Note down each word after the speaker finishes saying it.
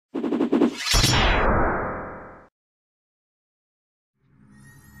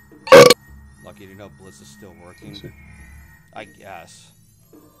lucky to know Bliss is still working. I guess.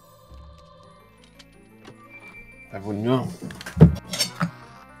 I wouldn't know.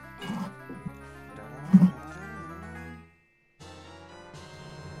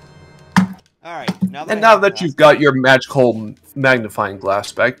 Alright, now that you've got your magical magnifying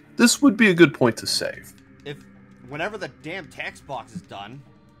glass back, this would be a good point to save. Whenever the damn text box is done.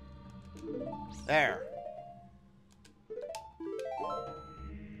 There.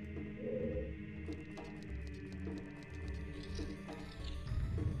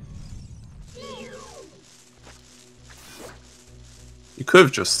 You could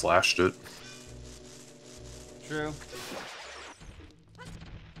have just slashed it. True.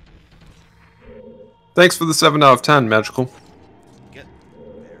 Thanks for the 7 out of 10, Magical. Get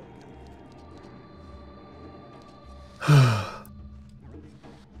there.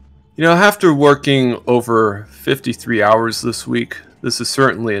 You know, after working over 53 hours this week, this is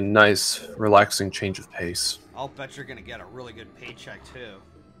certainly a nice, relaxing change of pace. I'll bet you're gonna get a really good paycheck, too.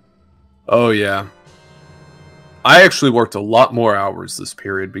 Oh, yeah. I actually worked a lot more hours this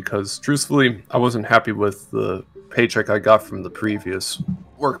period because, truthfully, I wasn't happy with the paycheck I got from the previous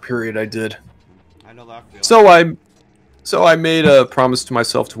work period I did. I know that feeling. So I made a promise to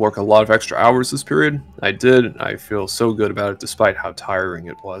myself to work a lot of extra hours this period. I did. I feel so good about it despite how tiring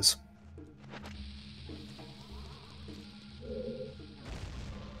it was.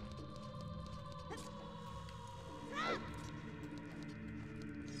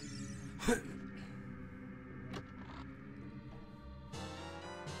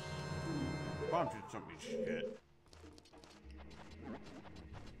 Bomb did something shit.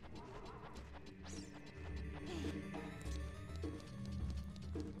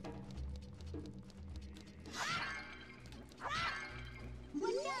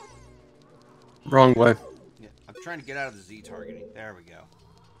 Wrong way. Yeah, I'm trying to get out of the Z targeting. There we go.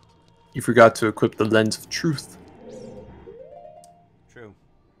 You forgot to equip the lens of truth. True.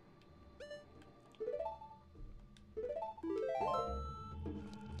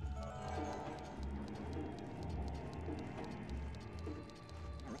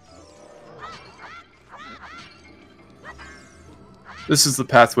 This is the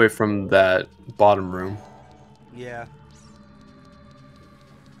pathway from that bottom room. Yeah.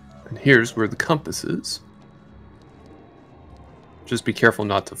 And here's where the compass is. Just be careful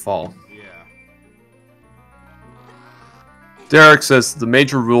not to fall. Yeah. Derek says the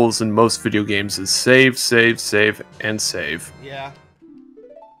major rules in most video games is save, save, save, and save. Yeah.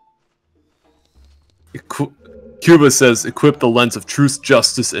 Cuba says equip the lens of truth,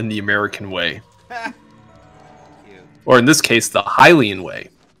 justice, and the American way. Cute. Or in this case, the Hylian way.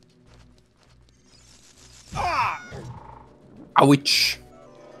 Ah! Ouch.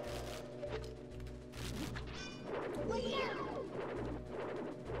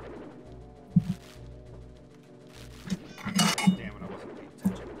 Damn it, I wasn't paying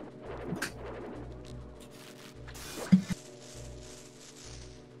attention.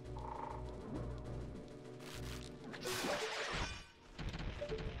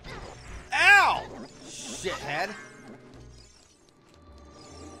 Ow! Shithead.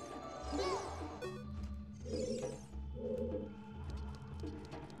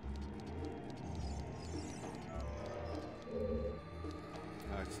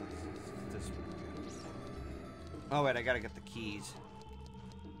 Oh, it's this one. Oh wait, I gotta get the keys.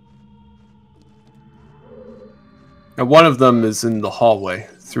 Now one of them is in the hallway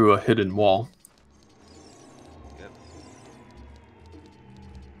through a hidden wall. Yep.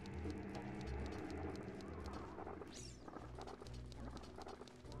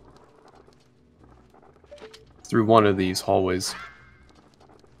 Through one of these hallways.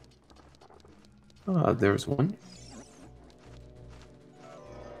 There's one.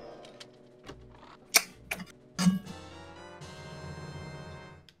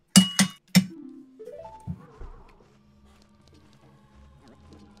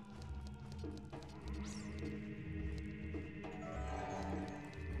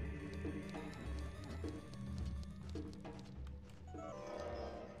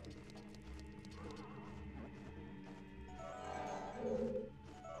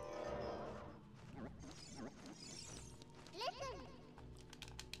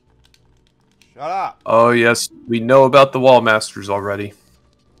 Shut up. Oh yes, we know about the wall masters already.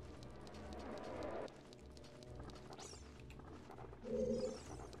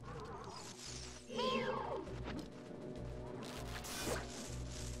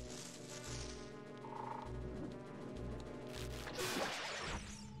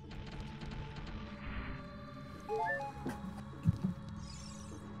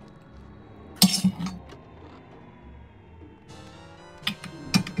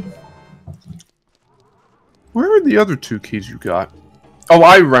 Where are the other 2 keys you got? Oh,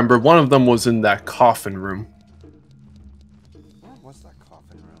 I remember. One of them was in that coffin room. Where was that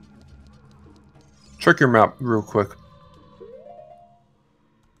coffin room? Check your map real quick.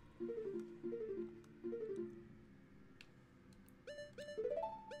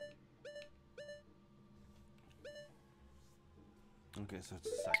 Okay, so it's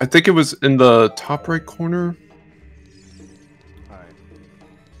the second. I think it was in the top right corner. Alright.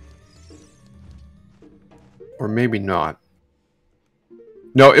 Or maybe not.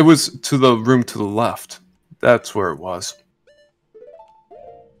 No, it was to the room to the left. That's where it was.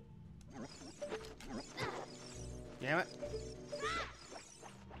 Damn it.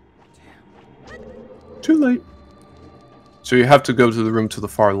 Too late. So you have to go to the room to the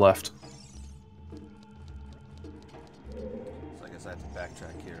far left. So I guess I have to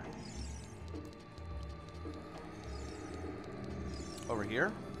backtrack here. Over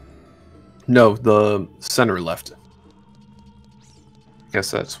here? No, the center left.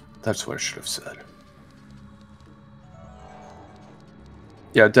 Guess that's what I should have said.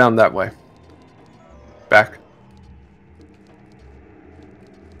 Yeah, down that way. Back.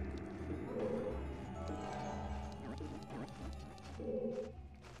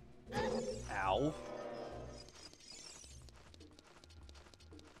 Ow.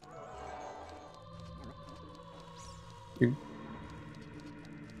 You're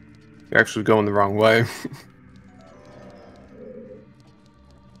actually going the wrong way.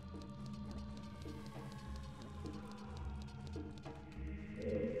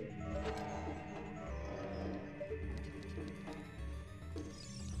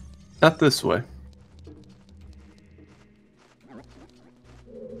 Not this way.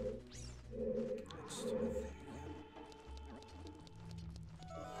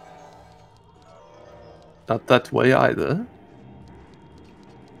 Not that way either.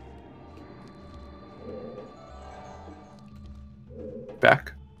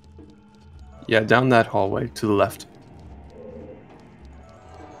 Back. Yeah, down that hallway to the left.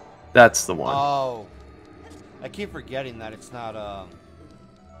 That's the one. Oh. I keep forgetting that it's not,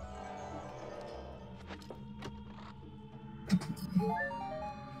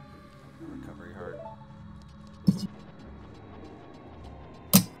 recovery heart.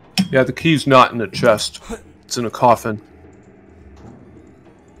 Yeah, the key's not in a chest. It's in a coffin.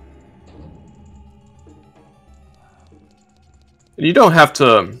 And you don't have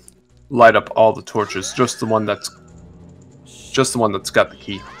to light up all the torches, just the one that's got the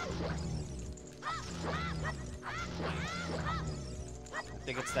key. I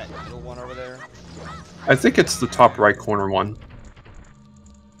think it's that middle one over there. I think it's the top right corner one.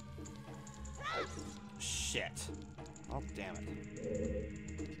 Shit. Oh, damn it.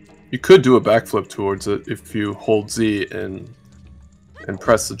 You could do a backflip towards it if you hold Z and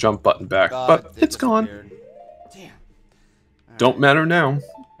press the jump button back, God, but it it's gone. disappeared. Damn. Don't matter now.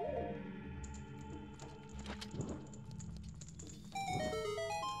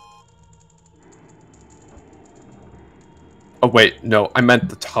 Oh wait, no, I meant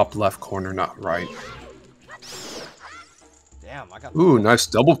the top left corner, not right. Damn, I got... Ooh, nice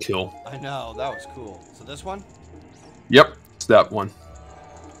double kill. I know, that was cool. So this one? Yep, it's that one.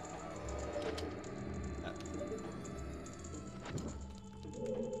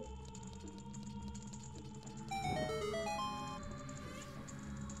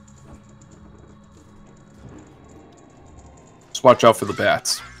 Just watch out for the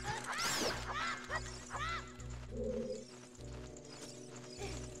bats.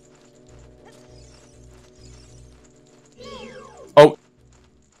 Oh,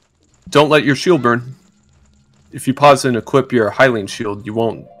 don't let your shield burn. If you pause and equip your Hylian shield, you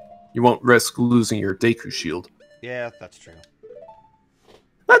won't risk losing your Deku shield. Yeah, that's true.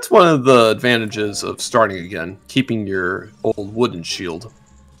 That's one of the advantages of starting again, keeping your old wooden shield.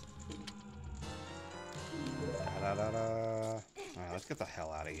 Alright, let's get the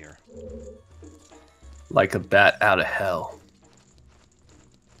hell out of here. Like a bat out of hell.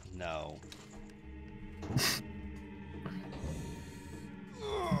 No.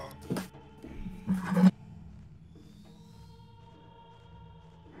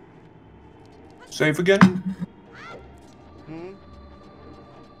 Save again? Hmm?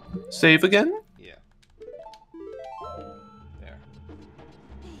 Save again? Yeah. There.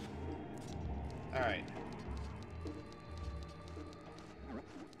 Alright.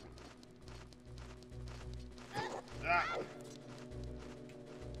 Ah.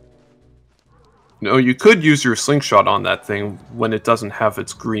 No, you could use your slingshot on that thing when it doesn't have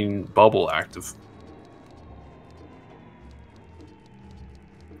its green bubble active.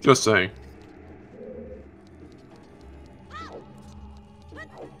 Just saying.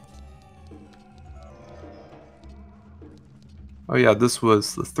 Oh yeah, this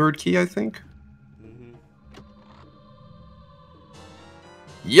was the third key, I think. Mm-hmm.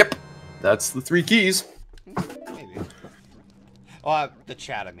 Yep, that's the 3 keys. Maybe. Oh, the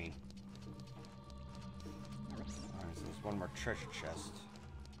chat, I mean. Alright, so there's one more treasure chest.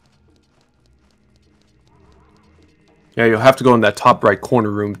 Yeah, you'll have to go in that top right corner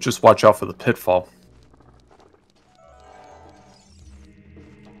room. Just watch out for the pitfall.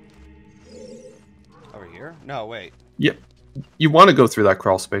 Over here? No, wait. Yep. You want to go through that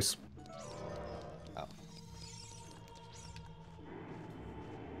crawl space. Oh.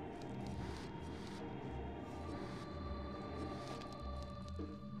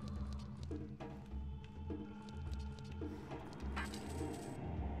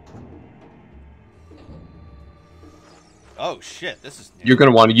 Oh shit, this is new. You're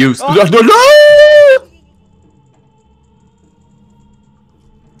going to want to use... Oh. No!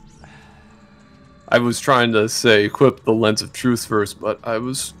 I was trying to say equip the lens of truth first, but I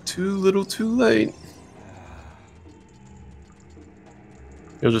was too late.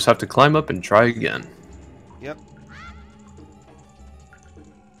 You'll just have to climb up and try again. Yep.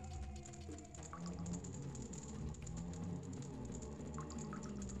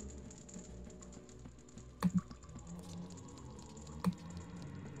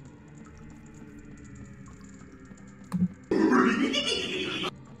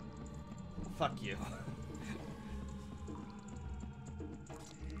 Fuck you.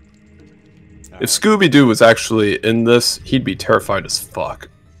 If Scooby-Doo was actually in this, he'd be terrified as fuck.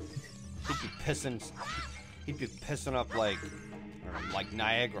 He'd be pissing up like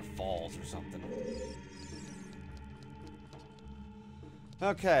Niagara Falls or something.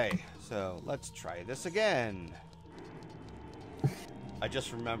 Okay, so let's try this again. I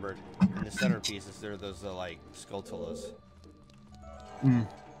just remembered in the centerpieces there are those like scotillas.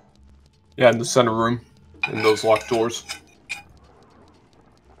 Yeah, in the center room, in those locked doors.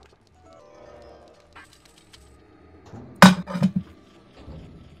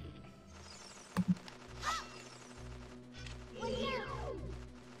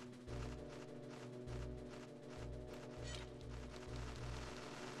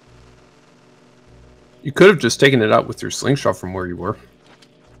 You could have just taken it out with your slingshot from where you were.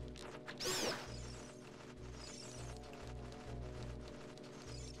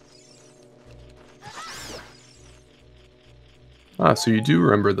 Ah, so you do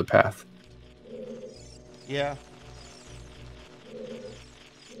remember the path. Yeah.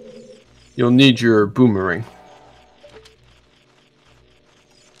 You'll need your boomerang.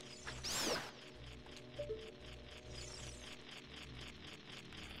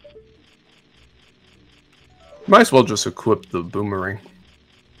 Might as well just equip the boomerang.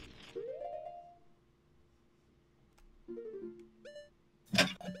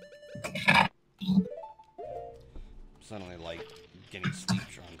 Suddenly, like, getting sleep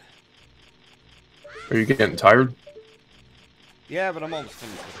drunk. Are you getting tired? Yeah, but I'm almost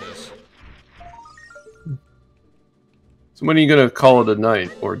finished with this. So when are you gonna call it a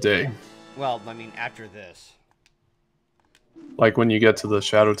night or day? Well, I mean, after this. Like when you get to the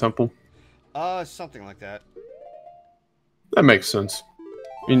Shadow Temple? Something like that. That makes sense.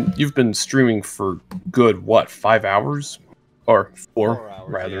 I mean, you've been streaming for good, what, 5 hours? Or 4 hours,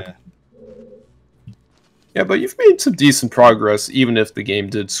 rather. Yeah. Yeah, but you've made some decent progress, even if the game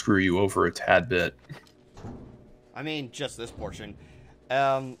did screw you over a tad bit. I mean, just this portion.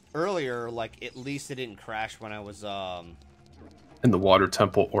 Earlier, like, at least it didn't crash when I was, In the Water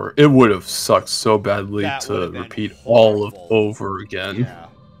Temple, or it would have sucked so badly That would to have been repeat all of horrible. over again. Yeah.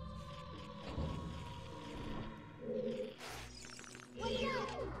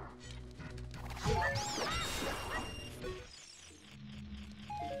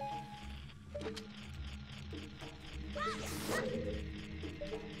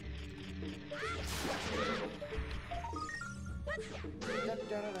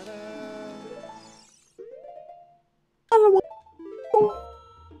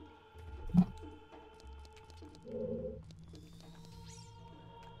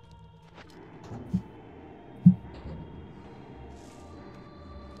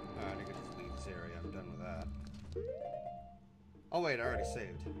 Alright, I can just leave this area. I'm done with that. Oh wait, I already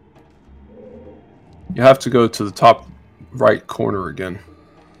saved. You have to go to the top right corner again.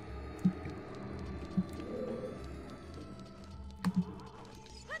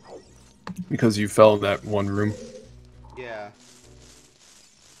 Because you fell in that one room. Yeah.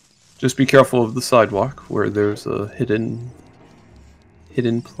 Just be careful of the sidewalk where there's a hidden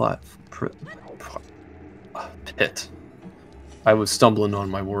pit. I was stumbling on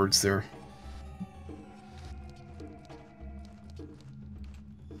my words there.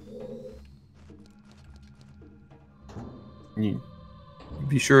 You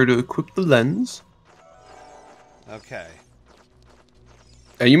be sure to equip the lens. Okay.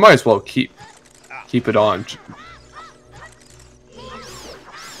 And you might as well keep it on.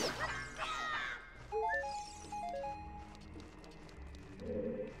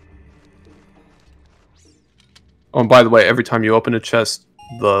 Oh, and by the way, every time you open a chest,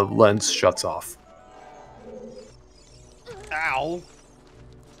 the lens shuts off. Ow!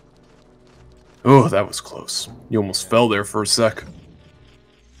 Oh, that was close. You almost fell there for a sec.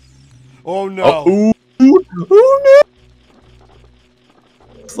 Oh no! Oh, oh no!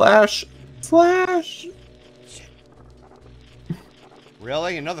 Slash! Slash! Shit.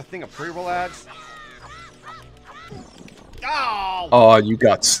 Really? Another thing of pre-roll ads? Oh! Oh, you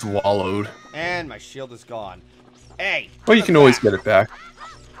got swallowed. And my shield is gone. Hey! Well, you can always get it back.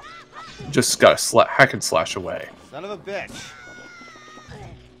 Just gotta hack and slash away. Son of a bitch.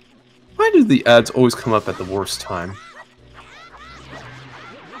 Why do the ads always come up at the worst time?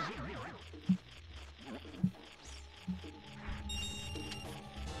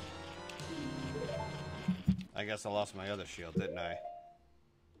 I guess I lost my other shield, didn't I?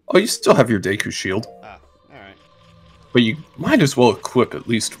 Oh, you still have your Deku shield. Ah, alright. But you might as well equip at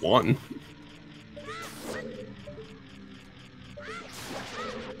least one.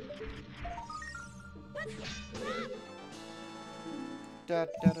 Da,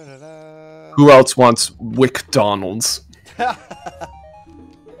 da, da, da, da. Who else wants McDonald's?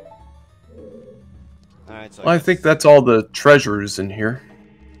 Alright, so I think that's all the treasures in here.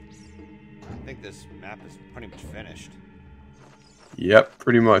 I think this map is pretty much finished. Yep,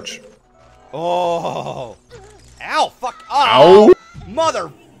 pretty much. Oh! Ow! Fuck! Oh! Ow!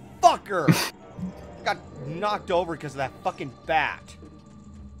 Motherfucker! Got knocked over because of that fucking bat.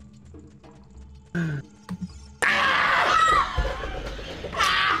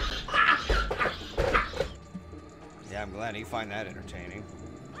 Yeah, I'm glad you find that entertaining.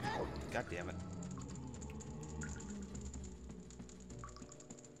 God damn it.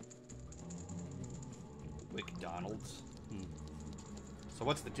 McDonald's? So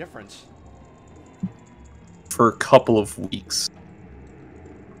what's the difference? For a couple of weeks.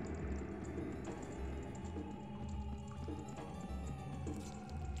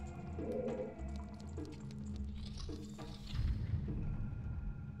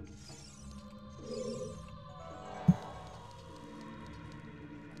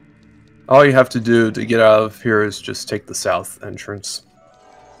 All you have to do to get out of here is just take the south entrance.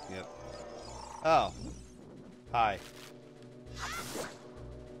 Yep. Oh. Hi.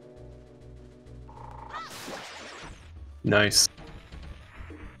 Nice.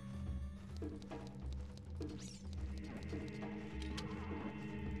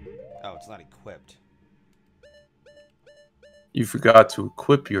 Oh, it's not equipped. You forgot to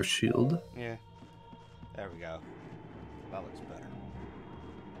equip your shield. Yeah. There we go. That looks better.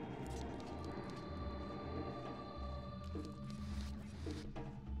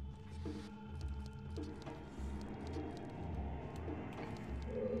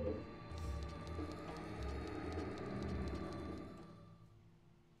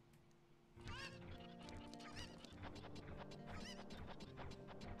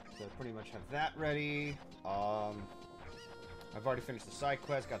 So I pretty much have that ready. I've already finished the side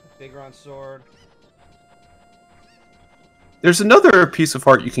quest, got the Bigron sword. There's another piece of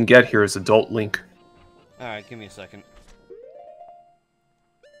art you can get here as Adult Link. Alright, give me a second.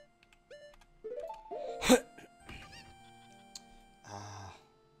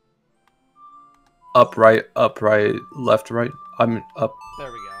 Up, right, left, right. I'm up.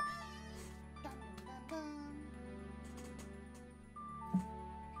 There we go.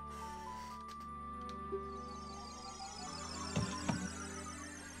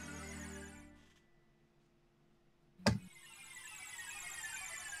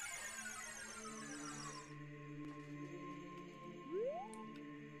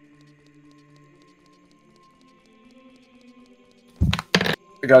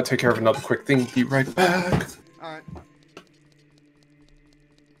 I gotta take care of another quick thing. Be right back. Alright.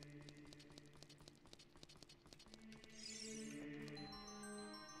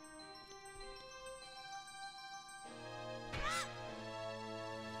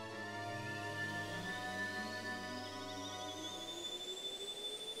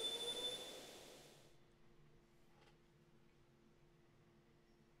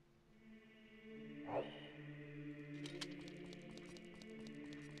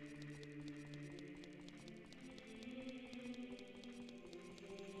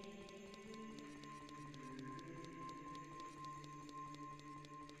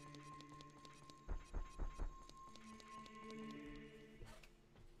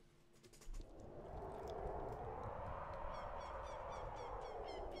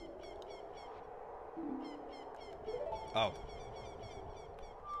 Oh.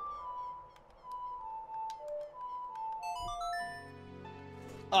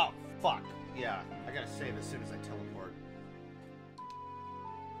 Oh, fuck. Yeah, I gotta save as soon as I teleport.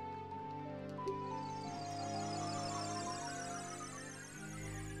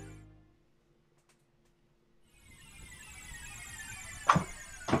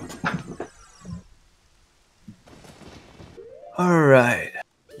 Alright.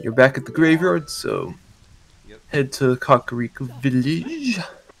 You're back at the graveyard, so Yep. head to Kakariko Village.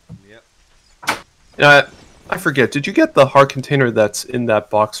 Yep. And I forget, did you get the heart container that's in that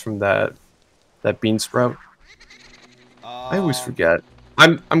box from that bean sprout? I always forget.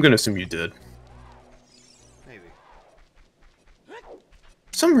 I'm gonna assume you did. Maybe. For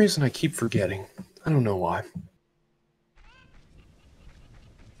some reason I keep forgetting. I don't know why.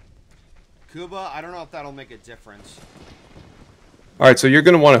 Kuba, I don't know if that'll make a difference. Alright, so you're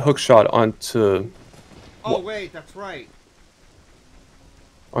gonna want to hookshot onto Oh, wait, that's right.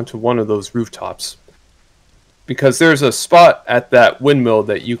 onto one of those rooftops. Because there's a spot at that windmill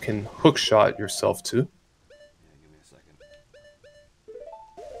that you can hookshot yourself to. Yeah, give me a second.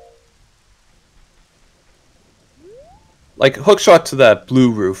 Like, hookshot to that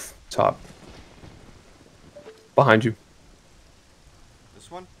blue roof top. Behind you. This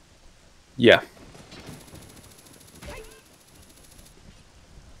one? Yeah.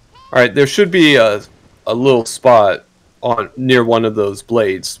 Alright, there should be a little spot on near one of those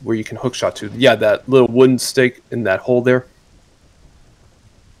blades where you can hookshot to. Yeah, that little wooden stake in that hole there.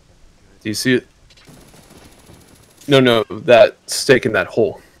 Do you see it? No, that stake in that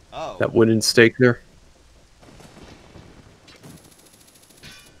hole. Oh. That wooden stake there.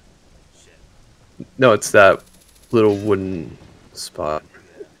 Shit. No, it's that little wooden spot.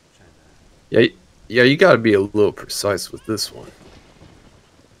 Yeah, you gotta be a little precise with this one.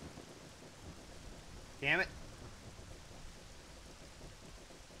 Damn it.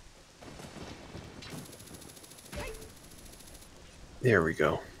 There we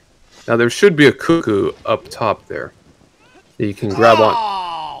go. Now there should be a cuckoo up top there that you can grab on.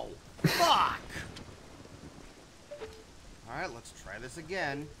 Oh, fuck. Alright, let's try this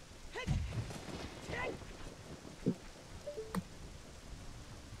again.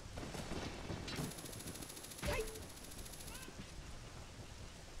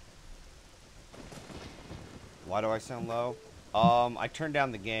 Why do I sound low? I turned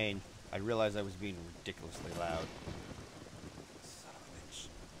down the gain. I realized I was being ridiculously loud. Son of a bitch.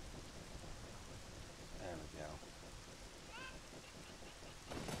 There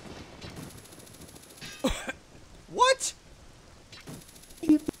we go. What?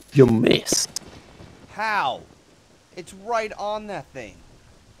 You missed. How? It's right on that thing.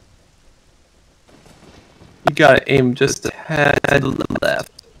 You gotta aim just a tad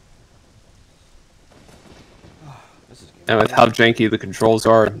left. This is And with how janky the controls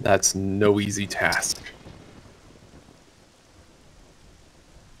are, that's no easy task.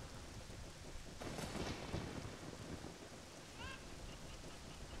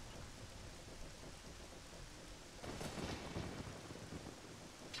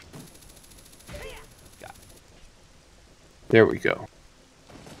 There we go.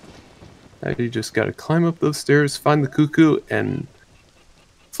 Now you just gotta climb up those stairs, find the cuckoo, and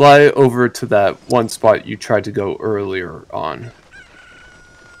fly over to that one spot you tried to go earlier on.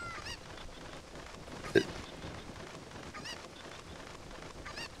 I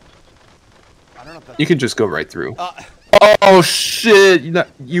don't know if that's... You can just go right through. Oh shit!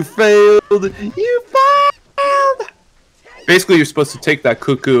 You failed! You failed! Basically, you're supposed to take that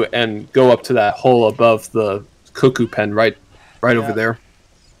cuckoo and go up to that hole above the cuckoo pen right over there.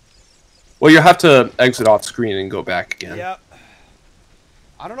 Well, you have to exit off screen and go back again. Yep.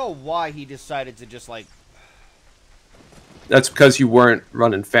 I don't know why he decided to just, like... That's because you weren't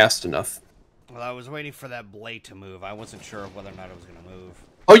running fast enough. Well, I was waiting for that blade to move. I wasn't sure whether or not it was going to move.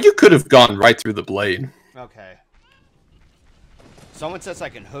 Oh, you could have gone right through the blade. Okay. Someone says I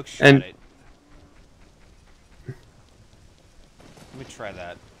can hook shot it. Let me try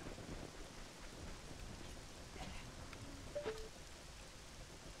that.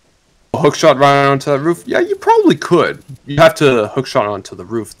 Hookshot right onto that roof? Yeah, you probably could. You have to hookshot onto the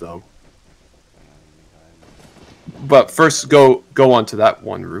roof, though. But first, go onto that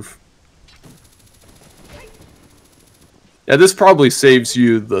one roof. Yeah, this probably saves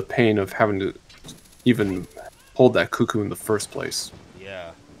you the pain of having to even hold that cuckoo in the first place.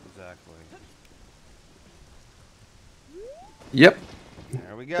 Yeah, exactly. Yep.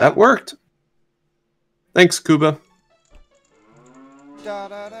 There we go. That worked. Thanks, Kuba. Da,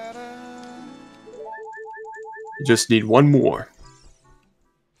 da, da, da. You just need one more.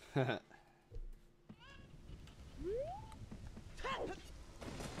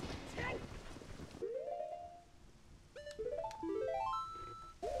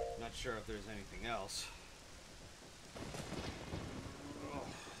 sure if there's anything else.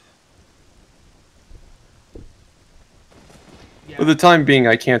 Yeah. For the time being,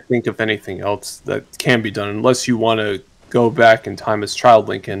 I can't think of anything else that can be done unless you want to go back in time as Child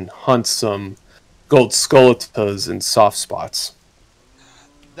Link and hunt some gold skeletas in soft spots.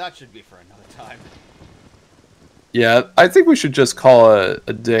 That should be for another time. Yeah, I think we should just call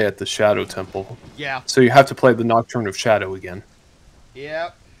a day at the Shadow Temple. Yeah. So you have to play the Nocturne of Shadow again.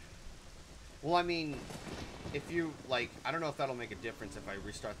 Yep. Well, I mean, if you, like, I don't know if that'll make a difference if I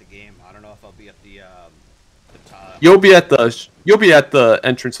restart the game. I don't know if I'll be at the top. You'll be at the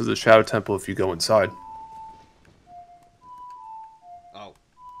entrance of the Shadow Temple if you go inside. Oh.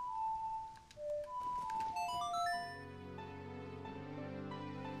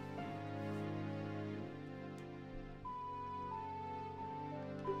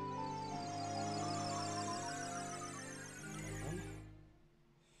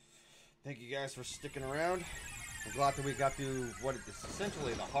 Thank you guys for sticking around. I'm glad that we got through what is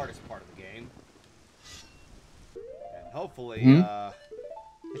essentially the hardest part of the game. And hopefully,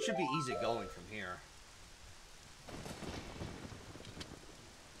 it should be easy going from here.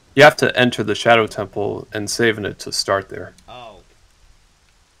 You have to enter the Shadow Temple and save in it to start there. Oh.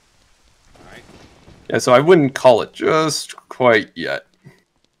 Alright. Yeah, so I wouldn't call it just quite yet.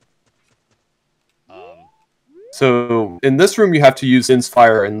 So, in this room, you have to use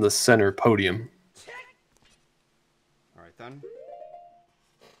Inspire in the center podium. Alright then.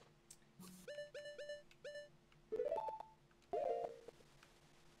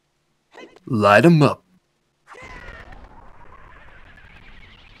 Light 'em up.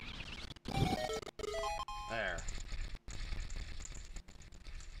 There.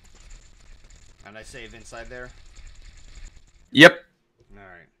 And I save inside there? Yep.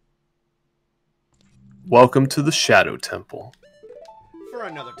 Alright. Welcome to the Shadow Temple. For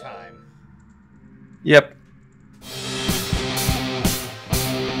another time. Yep.